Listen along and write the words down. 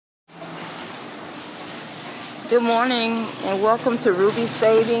Good morning and welcome to Ruby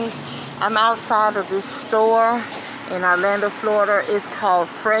Savings. I'm outside of this store in Orlando, Florida. It's called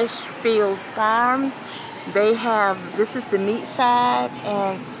Freshfields Farm. This is the meat side,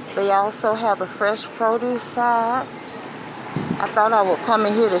 and they also have the fresh produce side. I thought I would come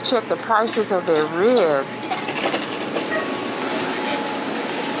in here to check the prices of their ribs.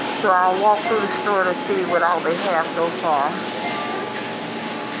 So I'll walk through the store to see what all they have so far.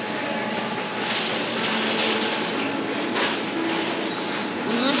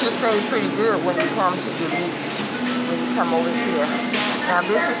 You usually save pretty good when you come to your meat, when you come over here. Now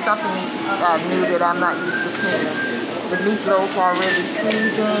this is something new that I'm not used to seeing. The meatloaf already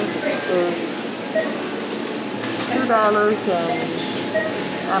seasoned is it's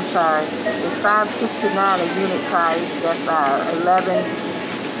 $5.69 a unit price. That's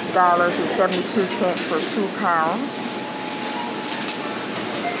 $11.72 for 2 pounds.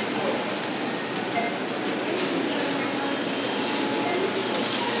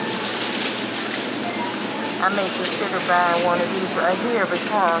 I may consider buying one of these right here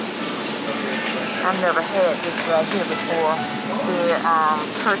because I've never had this right here before. They're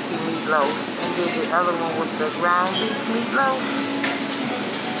turkey meatloaf, and then the other one was the ground beef meatloaf.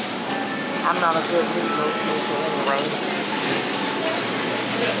 I'm not a good meatloaf maker anyway.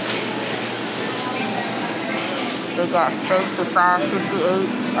 They got steaks for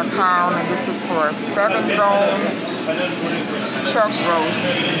 $5.58 a pound, and this is for a 7-bone chuck roast,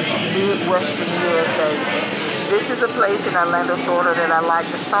 Midwestern USA. This is a place in Orlando, Florida that I like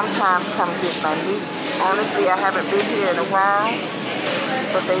to sometimes come get my meat. Honestly, I haven't been here in a while,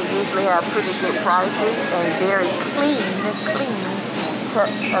 but they usually have pretty good prices and very clean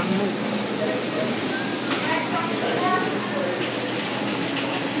cuts of meat.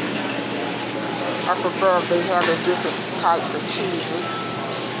 Up above, they have the different types of cheeses.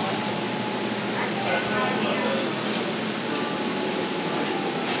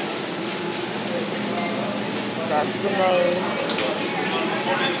 That's the name.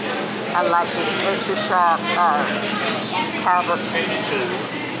 I like this extra sharp Calvert cheese.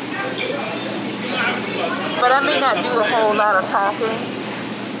 But I may not do a whole lot of talking,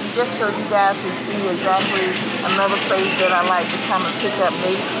 just so you guys can see exactly another place that I like to come and pick up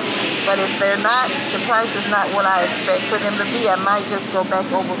meat. But if they're not, the price is not what I expect for them to be, I might just go back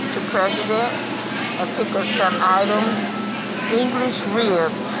over to President and pick up some items. English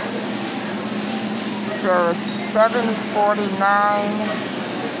ribs. So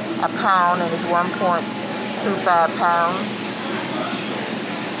 $7.49 a pound, and it's 1.25 pounds.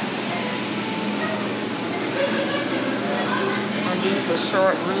 And these are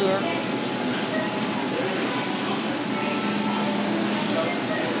short ribs.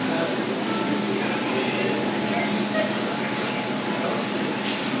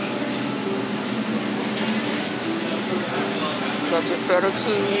 Got your feta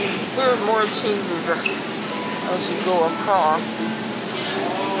cheese. Here's more cheeses as you go across.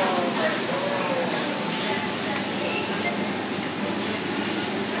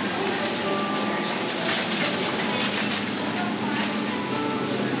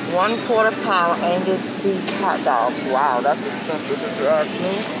 One-quarter pound Angus beef hot dog. Wow, that's expensive if you ask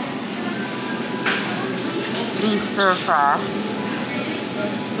me. Beef stir fry,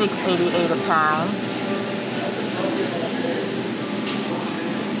 $6.88 a pound.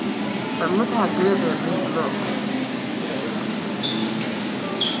 But look how good their meat looks.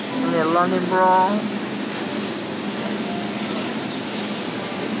 And their London brawl.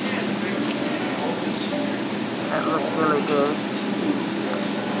 That looks really good.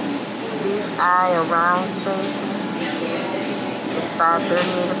 Beef eye or round steak is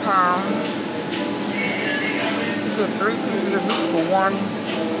 $5.38 a pound. You get 3 pieces of meat for 1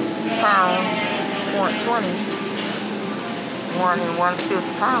 pound, $1.20. 1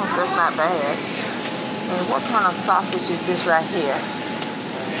 1/5 pounds, that's not bad. And what kind of sausage is this right here?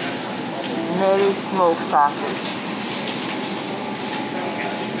 Netty smoked sausage.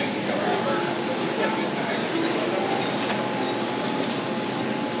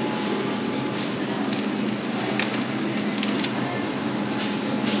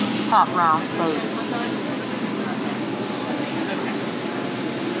 Top round steak.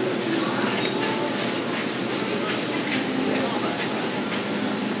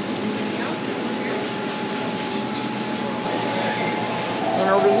 And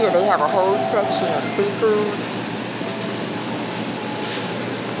over here they have a whole section of seafood.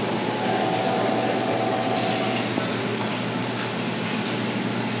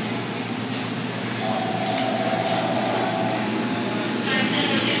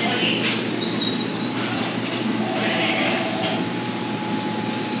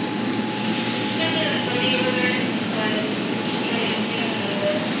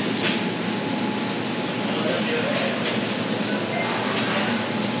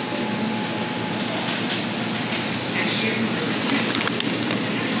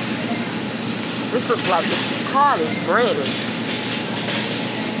 This looks like this cod is breaded.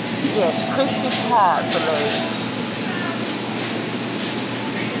 Yes, crispy cod fillet.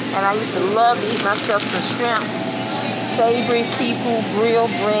 And I used to love to eat myself some shrimps. Savory seafood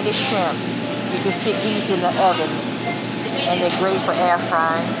grilled breaded shrimps. You can stick these in the oven. And they're great for air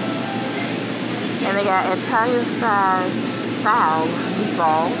frying. And they got Italian style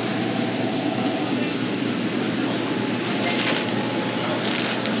meatballs.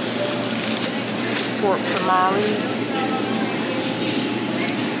 Pork tamale.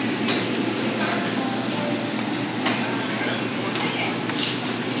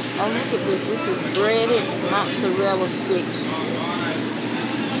 Oh, look at this. This is breaded mozzarella sticks.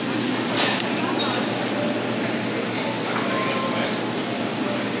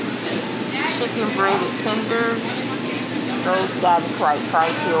 Chicken breaded tenders. Those got quite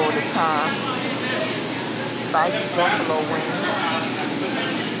pricey over the time. Spicy buffalo wings.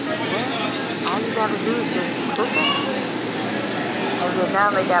 All you gotta do is just cook them. And then now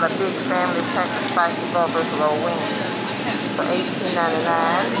they got a big family pack of spicy buffalo wings for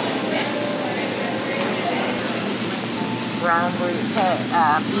 $18.99. Ground beef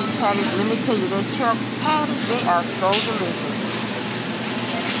patties. Let me tell you, their chuck patties, they are so delicious.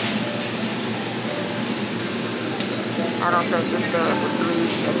 I don't think this bag would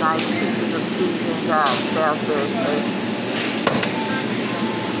leave a nice pieces of seasoned Salisbury steak.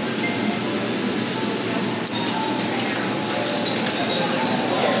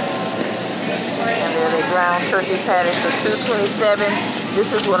 And they're the ground turkey patties for $2.27. This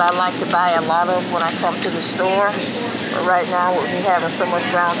is what I like to buy a lot of when I come to the store. But right now, with me having so much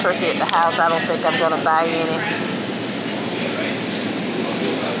ground turkey at the house, I don't think I'm going to buy any.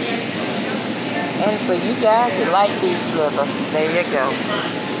 And for you guys that like beef liver, there you go.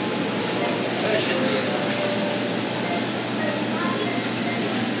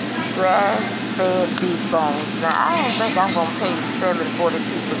 Grass-fed beef bones. Now, I don't think I'm going to pay $7.42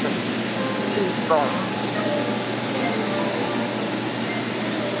 for some beef bones.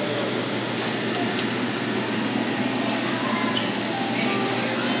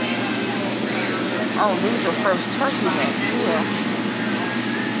 Oh, these are fresh turkey necks here.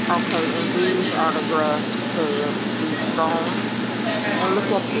 Okay, and these are the grass-fed beef bones. And look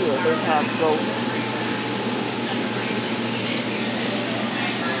up here, they have goat.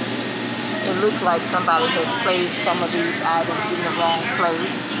 It looks like somebody has placed some of these items in the wrong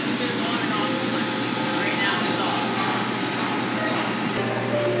place.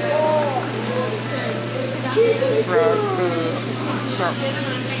 Grass-fed chuck beef.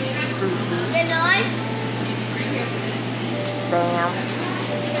 Bam.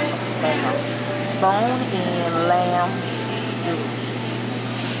 Bone-in lamb stew.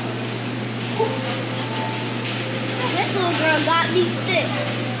 This little girl got me sick.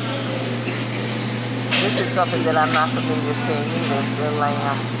 This is something that I'm not familiar with seeing either, the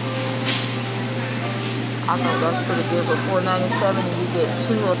lamb. I think that's pretty good for $4.97 and you get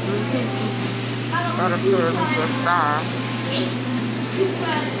 2 or 3 pieces. That'll serve me just fine.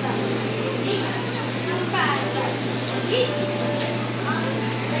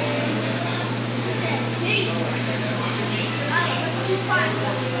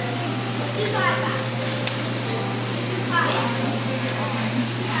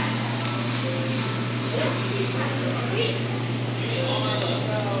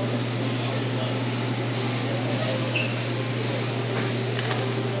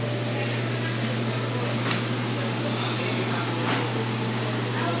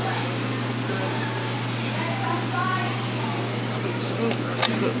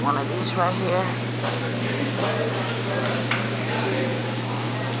 Get one of these right here.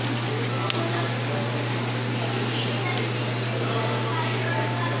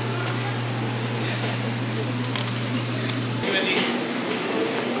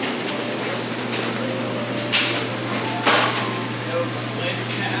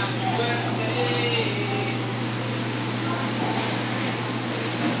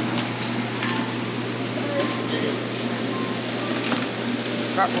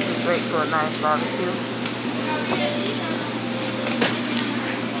 That would be great for a nice barbecue.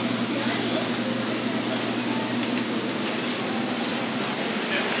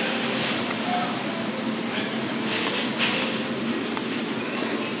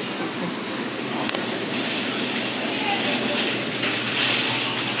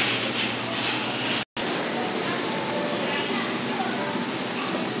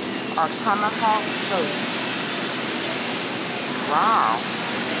 Our tomahawk steak. Wow.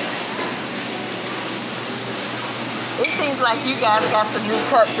 It seems like you guys got some new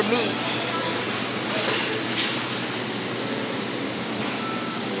cuts of meat.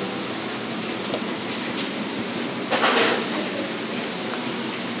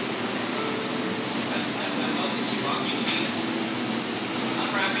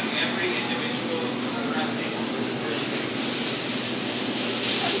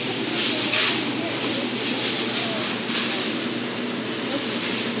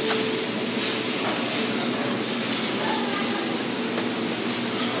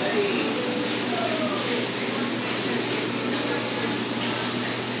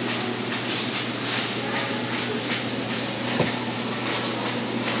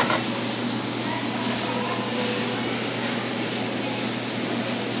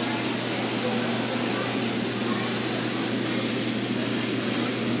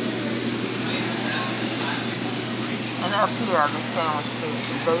 And up here are the sandwich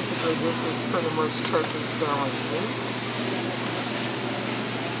meats. And basically, this is pretty much turkey sandwich meat.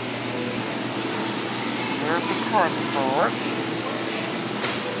 There's a cutting board.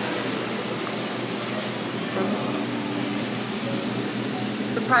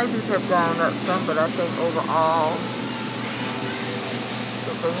 The prices have gone up some, but I think overall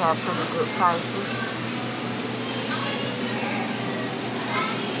that they have pretty good prices.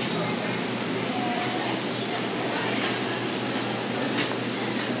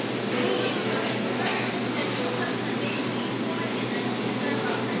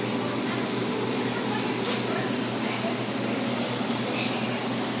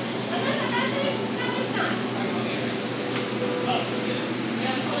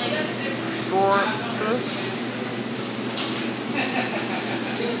 Swordfish.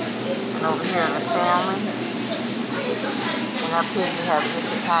 And over here the salmon. And up here you have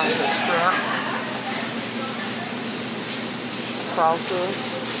different kinds of shrimp, crawfish.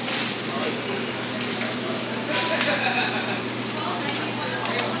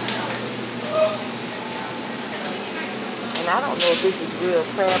 And I don't know if this is real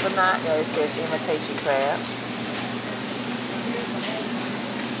crab or not. No, it says imitation crab.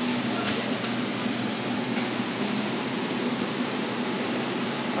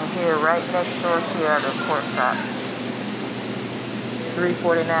 And here, right next door here are the pork chops.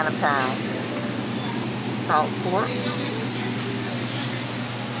 $3.49 a pound. Salt pork.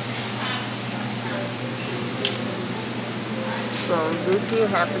 So this here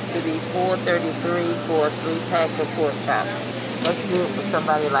happens to be $4.33 for a 3-pack of pork chops. That's good for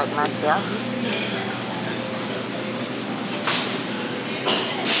somebody like myself.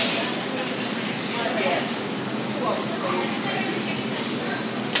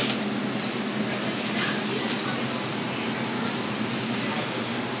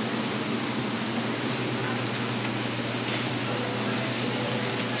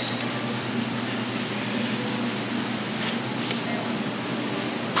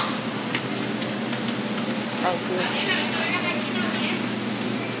 Thank you.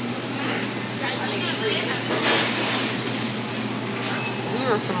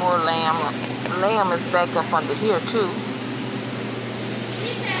 Here's some more lamb. Lamb is back up under here too.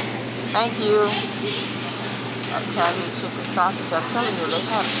 Thank you. Italian chicken sausage. I'm telling you, they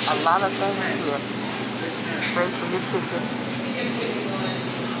have a lot of things here. Great for your chicken.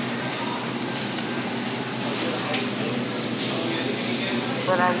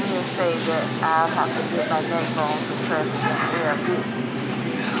 But I will say that I'll have to get my neck bones and press them. They are good.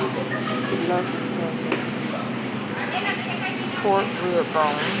 Less expensive. Pork rib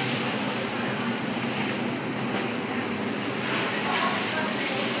bones.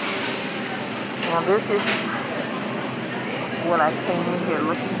 Now this is what I came in here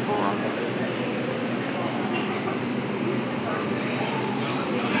looking for.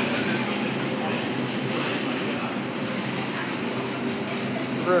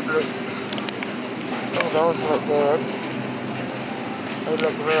 Riblets. Oh, those look good. They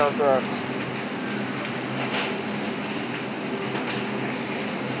look real good.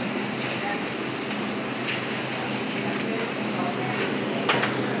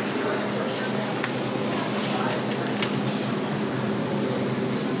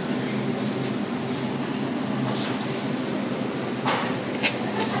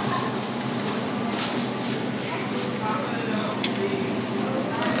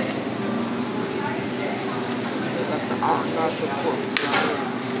 All natural pork.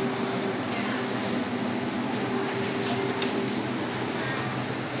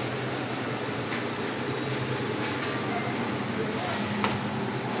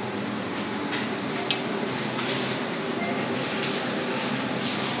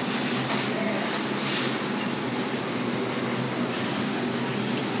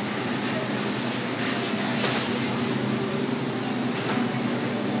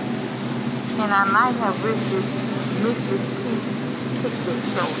 And I might have missed this picnic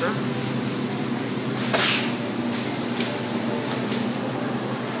shoulder.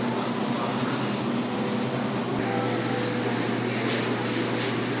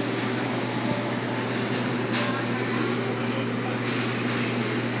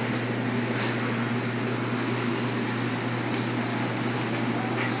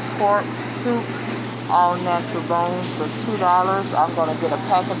 Pork soup, all natural bones for $2. I'm gonna get a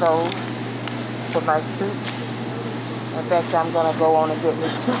pack of those for my soup. In fact, I'm gonna go on and get me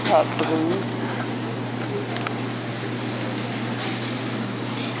 2 packs of these.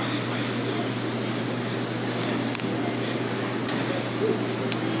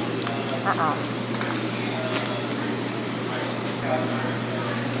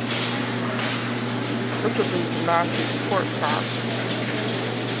 Look at these massive pork chops.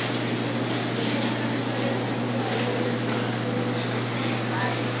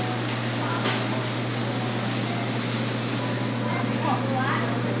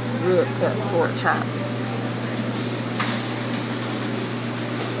 Red cut pork chops.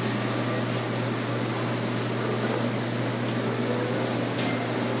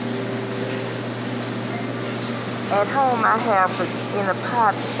 At home I have in a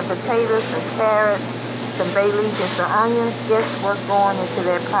pot some potatoes, some carrots, some bay leaf, and some onions. Guess what's going into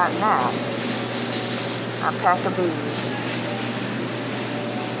that pot now? A pack of beans.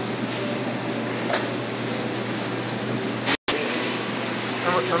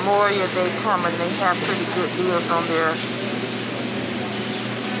 And with Memorial Day coming, they have pretty good deals on their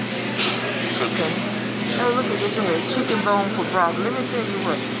chicken. Oh, look at this here, chicken bone for broth. Let me tell you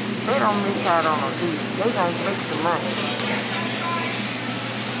what, they don't miss out on a beef. They don't make some money.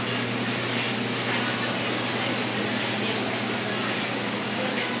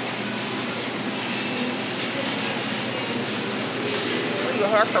 Your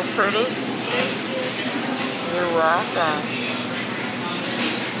hair so pretty. You're welcome.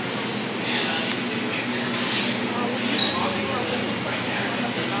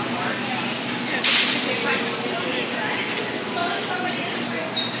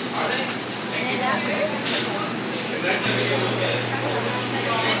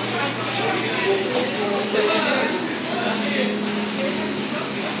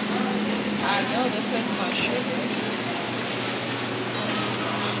 I know, this is my sugar.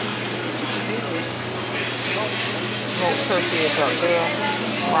 Smoked turkey is up there.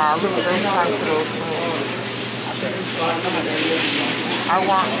 Wow, look at those nice little smokes. I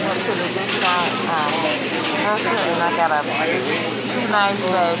walked up to the discount market and I got a 2 nice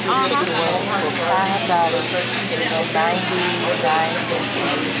bags of chicken wings for $5.99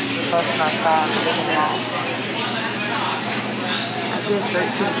 plus my $5.99. I did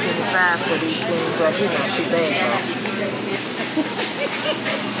 $13.25 for these things, but you know, too bad.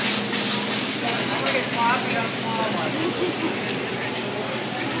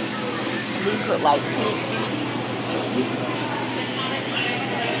 These look like pigs.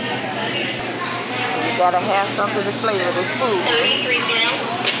 You gotta have something to flavor this food with.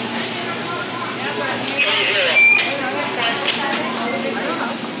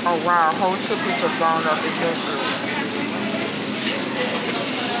 Oh wow, whole chickens have gone up eventually.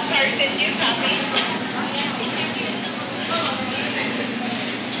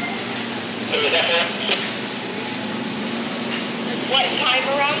 What time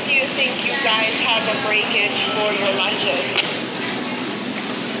around do you think you guys have a breakage for your lunches?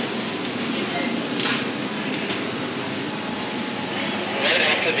 Right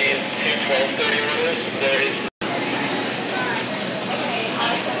after these 2 12:30 orders, there is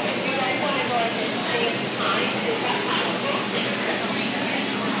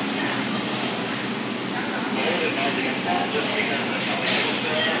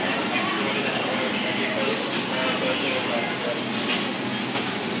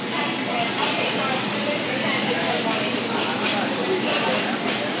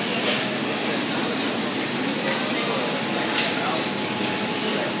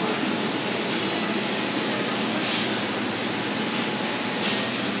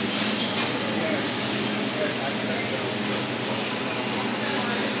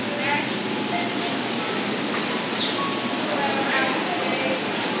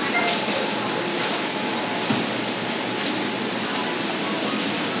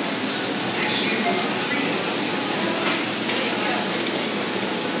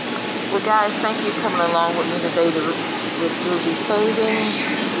Well guys, thank you for coming along with me today to review these savings.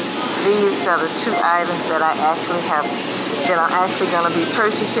 These are the 2 items that I'm actually going to be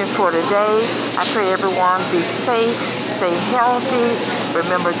purchasing for today. I pray everyone be safe, stay healthy.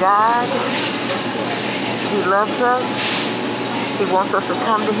 Remember God. He loves us. He wants us to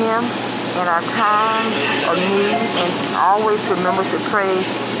come to Him in our time of need, and always remember to praise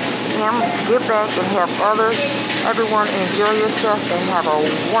Him, give back and help others. Everyone enjoy yourself and have a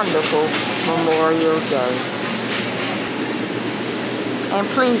wonderful Memorial Day. And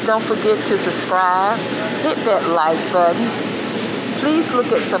please don't forget to subscribe, hit that like button. Please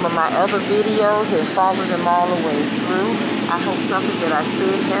look at some of my other videos and follow them all the way through. I hope something that I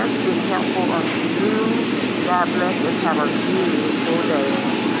said has been helpful unto you. God bless and have a beautiful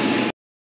day.